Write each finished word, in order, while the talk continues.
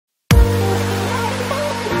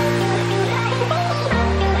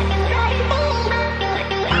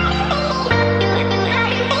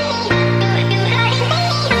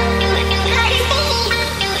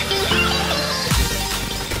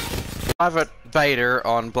private beta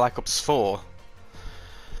on Black Ops 4.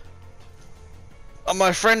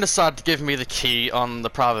 My friend decided to give me the key on the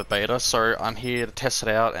private beta, so I'm here to test it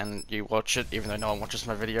out and you watch it, even though no one watches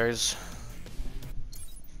my videos.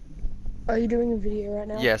 Are you doing a video right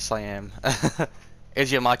now? Yes, I am.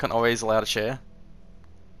 Is your mic on always allowed to share?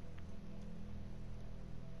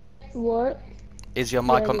 What? Is your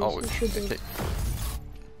mic Yeah, on yes, always? it should be.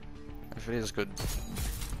 If it is, good.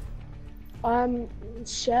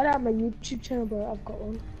 Shout out my YouTube channel, bro. I've got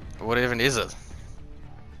one. What even is it?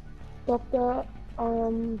 Dr.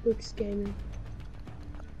 Bricks Gaming.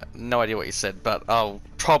 No idea what you said, but I'll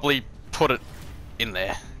probably put it in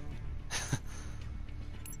there.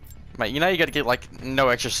 Mate, you know you gotta get like no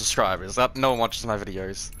extra subscribers. That no one watches my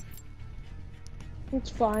videos. It's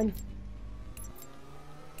fine.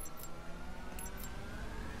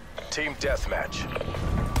 Team deathmatch.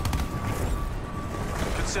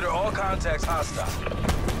 Consider all contacts hostile.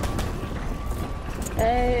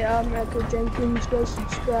 Hey, Echo Jankonzz, go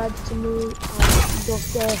subscribe to me,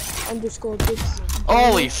 Dr._Bricks.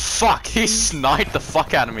 Holy fuck, he sniped the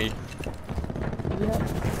fuck out of me. Yep.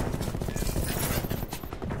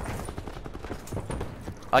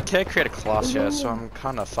 I can't create a class yet, so I'm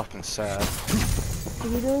kinda fucking sad. Are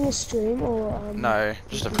you doing a stream or No,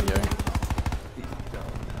 just a video.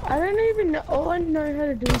 I don't even know. All I know how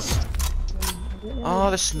to do is. Oh,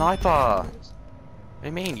 the sniper. What do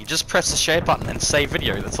you mean? You just press the share button and save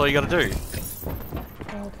video. That's all you gotta do.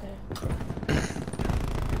 Okay.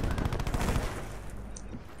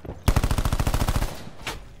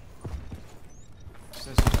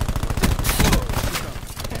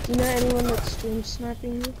 Do you know anyone that's stream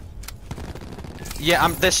sniping you? Yeah,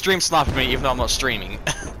 they're stream sniping me even though I'm not streaming.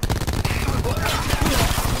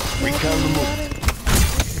 Recon removed.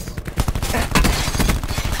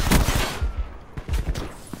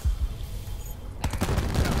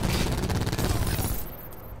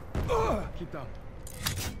 Keep down.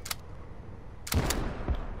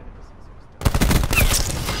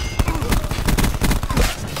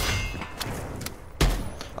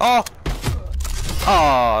 Oh!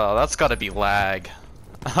 Oh, that's gotta be lag.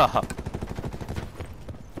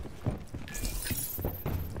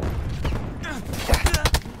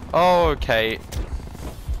 Okay.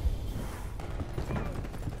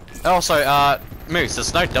 Also, Moose,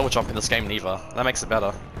 there's no double jump in this game neither. That makes it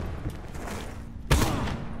better.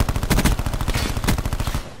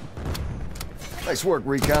 Nice work,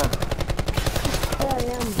 Recon. Yeah, I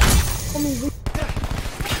am. Call me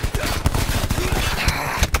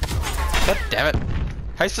God damn it. How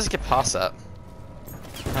are you supposed to get past that?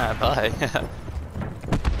 Ah, bye.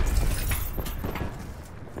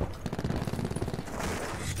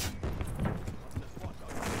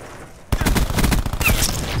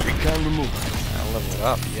 Recon removed. I'll level it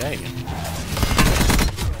up, yay.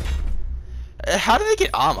 How did they get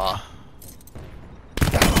armor?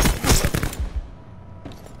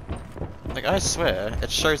 Like, I swear, it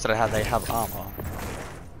shows that they have armor.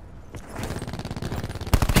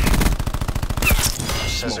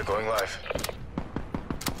 Sensor going live.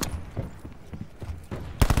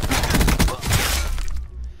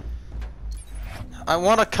 I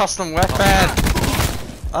want a custom weapon!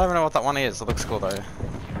 I don't even know what that one is. It looks cool though.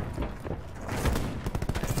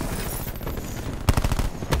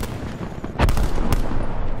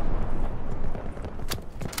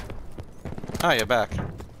 Oh, you're back.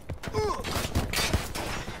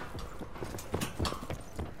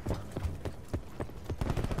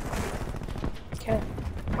 Okay.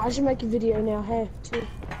 I should make a video now, hey, too.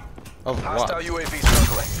 Of Hostile what? UAV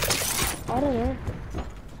circling. I don't know.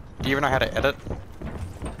 Do you even know how to edit?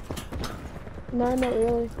 No, not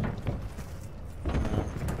really.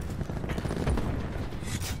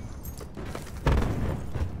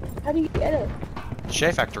 How do you edit?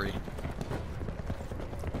 SHAREfactory.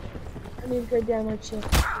 I need to go download shit.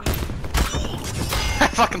 I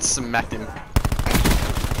fucking smacked him.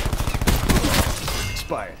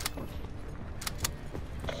 Expired.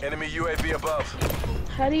 Enemy UAV above.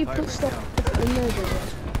 How do you put stuff in there, bro?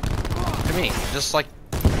 What do you mean? Just like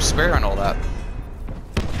square and all that.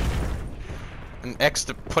 And X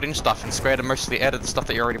to put in stuff, and square to mostly edit the stuff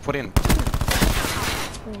that you already put in.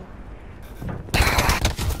 Oh.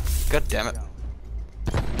 God damn it.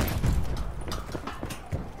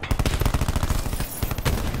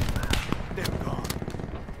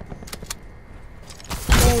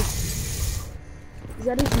 Hey. Is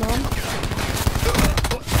that his mom?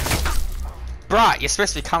 Bruh, you're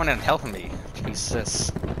supposed to be coming in and helping me. Jesus.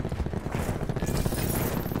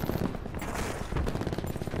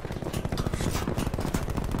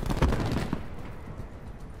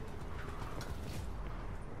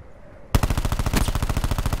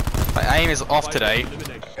 I aim is off today.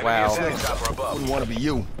 Wow. Enemy attack chopper above. Wouldn't want to be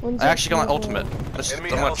you. When's I that actually got my level? ultimate.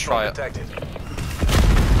 Enemy I'm gonna try it. detected.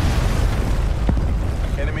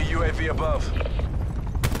 Enemy UAV above.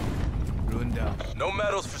 Ruined down. No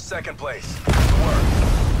medals for second place. Good work.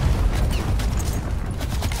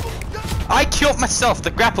 I killed myself.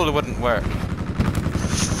 The grappler wouldn't work.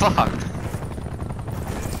 Fuck.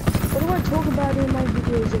 What do I talk about in my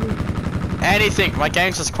videos anyway? Anything. My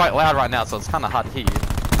game's just quite loud right now, so it's kind of hard to hear you.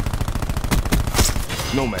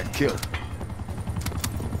 Nomad kill.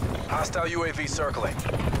 Hostile UAV circling.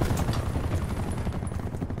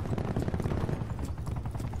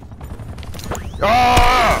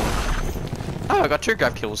 Oh! Oh, I got 2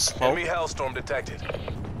 grab kills. Well, Enemy Hellstorm detected.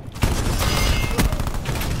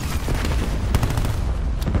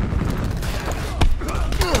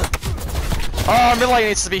 oh, melee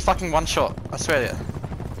needs to be fucking one shot. I swear to you.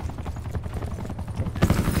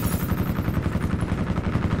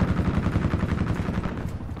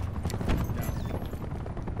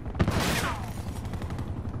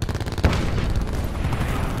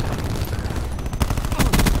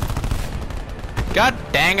 God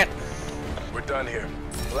dang it. We're done here.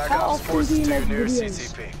 Black How Ops often forces do you to your make nearest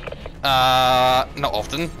videos? CCP. Not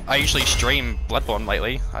often. I usually stream Bloodborne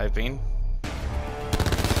lately. I've been.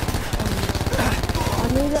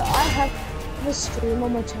 I have a stream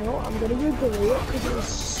on my channel. I'm gonna go delete it because it was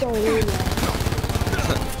so loud.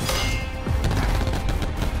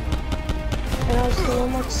 And I was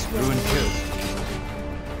feeling like swearing.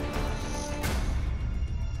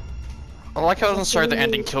 I like how it doesn't show the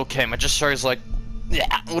ending kill cam. It just shows like, yeah,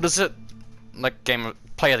 what is it? Like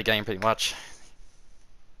play of the game pretty much.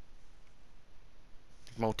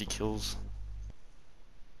 Multi kills.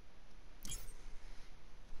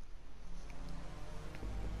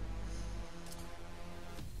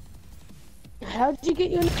 How'd you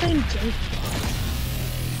get your name, Jake?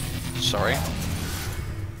 Sorry.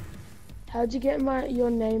 How'd you get your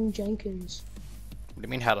name, Jankonzz? What do you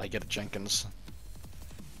mean? How did I get it, Jankonzz?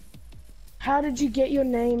 How did you get your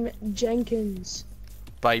name, Jankonzz?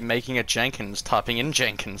 By making a Jankonzz, typing in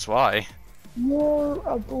Jankonzz. Why? You're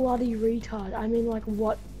a bloody retard. I mean, like,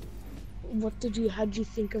 how'd you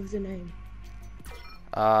think of the name?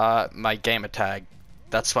 My gamer tag.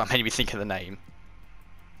 That's what made me think of the name.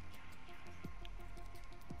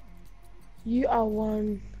 You are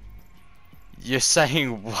one. You're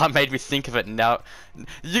saying what made me think of it now?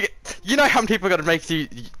 You know how many people gotta make the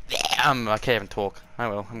I can't even talk. Oh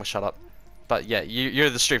well, I'm gonna shut up. But yeah, you're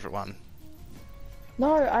the stupid one.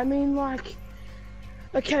 No, I mean like,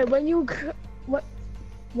 okay, when you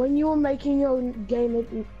were making your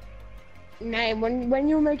game name, when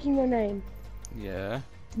you were making your name, Yeah.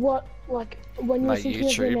 what, like, when you were My thinking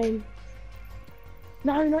of your YouTube. name?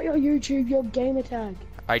 No, not your YouTube, your gamer tag.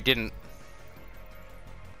 I didn't.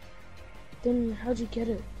 Then how'd you get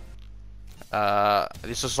it?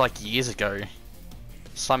 This was like years ago.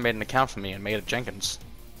 Someone made an account for me and made it Jankonzz.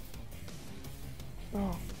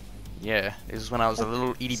 Oh, Yeah, this is when I was a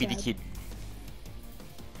little itty bitty sad. kid.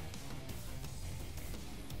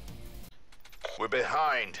 We're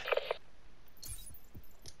behind.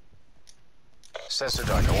 Sensor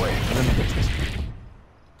dock away.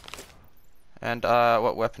 And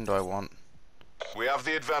what weapon do I want? We have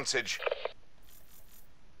the advantage.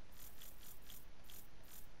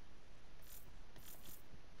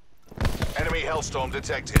 Enemy Hellstorm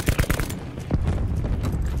detected.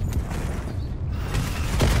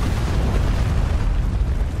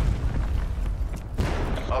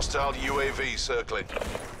 Hostile UAV circling.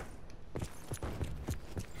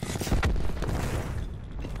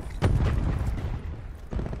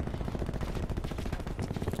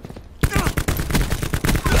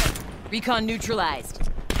 Recon neutralized.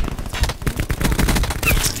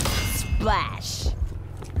 Splash.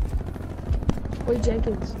 Wait,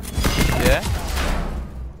 Jankonzz, Yeah?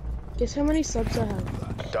 guess how many subs I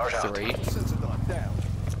have? Dart out. 3. Sensor dot down.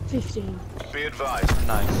 15. Be advised.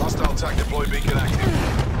 Nice. Hostile attack deploy beacon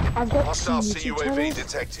active. I've got 2 Hostile YouTube CUAV channels.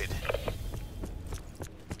 detected.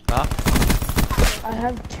 Huh? I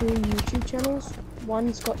have 2 YouTube channels.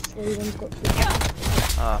 One's got 3, one's got 2.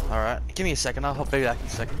 Ah, alright. Give me a second, I'll be back in a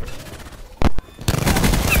second.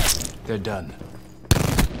 They're done.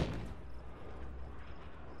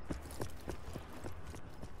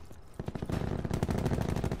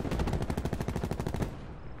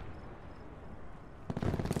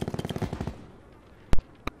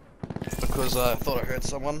 Because I thought I heard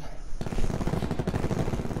someone.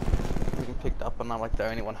 Getting picked up and I'm like the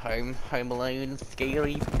only one home. Home alone,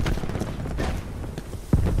 scary.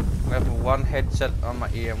 I have one headset on my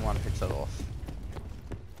ear and one headset off.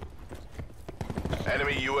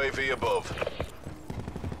 Enemy UAV above.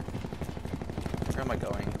 Where am I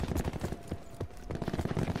going?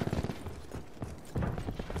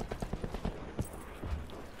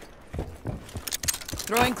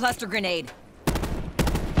 Throwing cluster grenade.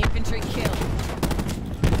 Infantry kill.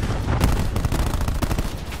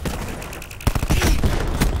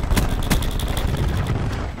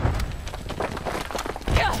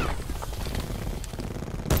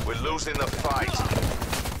 We're losing the fight.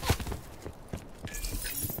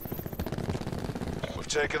 We've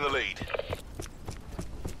taken the lead.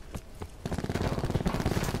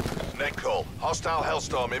 Net call. Hostile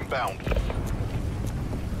Hellstorm inbound.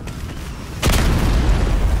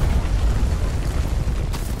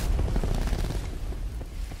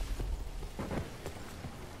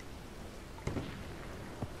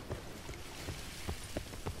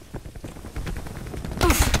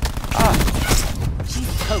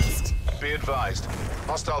 She's toast. Be advised.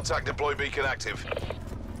 Hostile TAC deploy beacon active.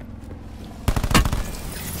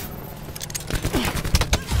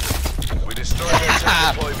 We destroyed their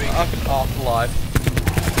TAC deploy beacon. Off live.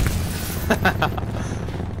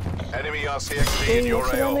 Enemy RCXD in your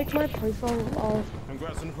Should I AO. make my profile of...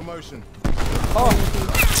 Congrats on the promotion.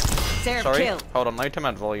 Seraph Sorry, kill. hold on, let me turn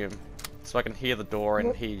my volume. So I can hear the door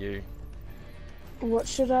and hear you. What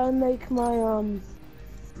should I make my,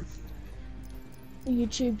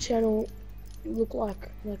 YouTube channel look like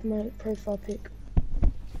my profile pic?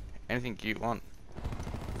 Anything you want.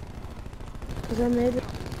 Because I made it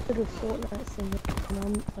a Fortnite thing and I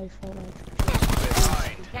don't play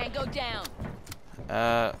Fortnite. Tango down.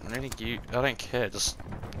 Anything you... I don't care, just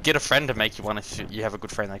get a friend to make you one if you have a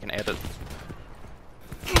good friend that can edit.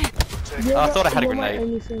 You're I thought I had a you're my grenade.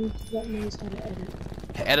 only friend that knows how to edit.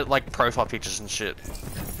 Edit like profile pictures and shit.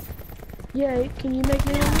 Yeah, can you make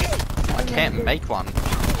me one? I can't make one.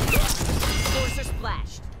 Forcer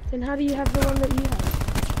splashed. Then how do you have the one that you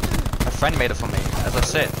have? A friend made it for me. As I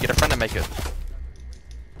said, get a friend to make it.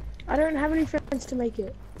 I don't have any friends to make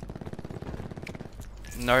it.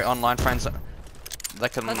 No online friends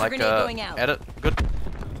that can Cluster like grenade going out. edit. Good.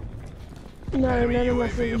 No, Enemy none of my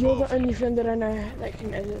UAV friends. You're above. the only friend that I know that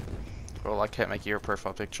can edit. Well, I can't make your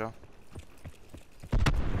profile picture.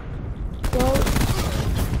 Well,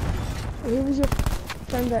 who was your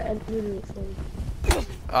friend that edited it for you?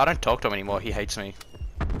 I don't talk to him anymore. He hates me.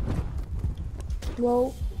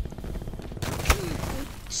 Well,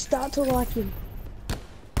 start to like him.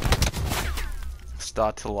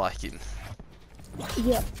 Start to like him.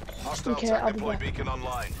 Yeah. Hostile Okay, TAC I'll be deploy back. beacon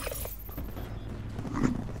online.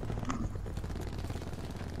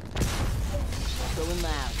 Going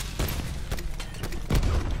loud.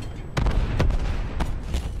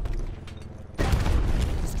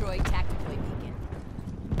 Destroy tactical beacon.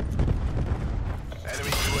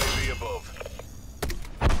 Enemy UAV above.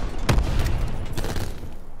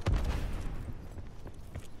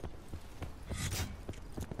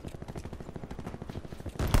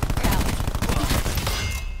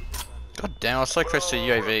 God damn, I was so close to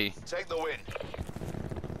UAV. Take the win.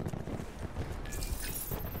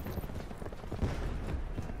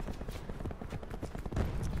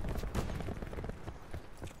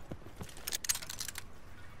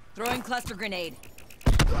 Throwing cluster grenade.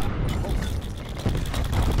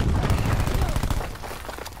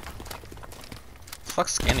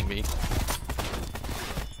 Fuck's scanning me.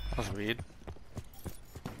 That was weird.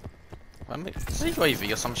 I mean, is it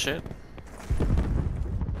UAV or some shit?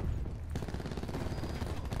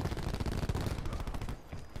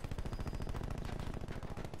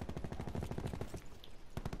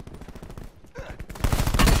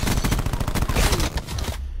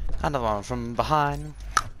 Another one from behind.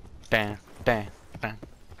 Damn, damn, damn.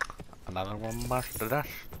 Another one must dash.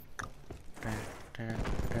 Damn, damn,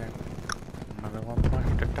 damn. Another one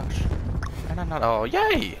must dash. And another. Oh,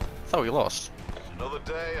 yay! Thought we lost. Another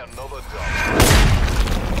day, another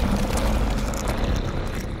dog.